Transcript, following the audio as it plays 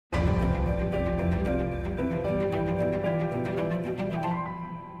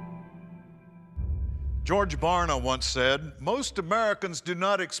George Barna once said, "Most Americans do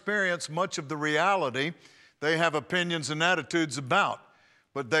not experience much of the reality they have opinions and attitudes about,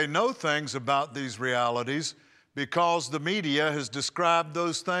 but they know things about these realities because the media has described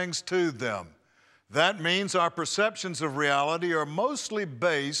those things to them." That means our perceptions of reality are mostly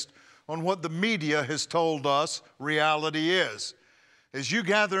based on what the media has told us reality is. As you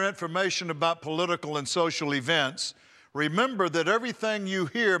gather information about political and social events, remember that everything you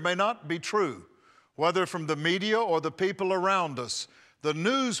hear may not be true, whether from the media or the people around us. The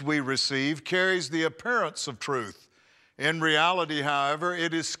news we receive carries the appearance of truth. In reality, however,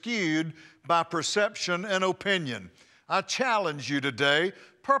 it is skewed by perception and opinion. I challenge you today,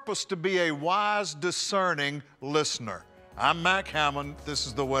 purpose to be a wise, discerning listener. I'm Mac Hammond. This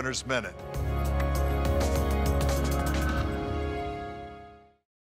is the Winner's Minute.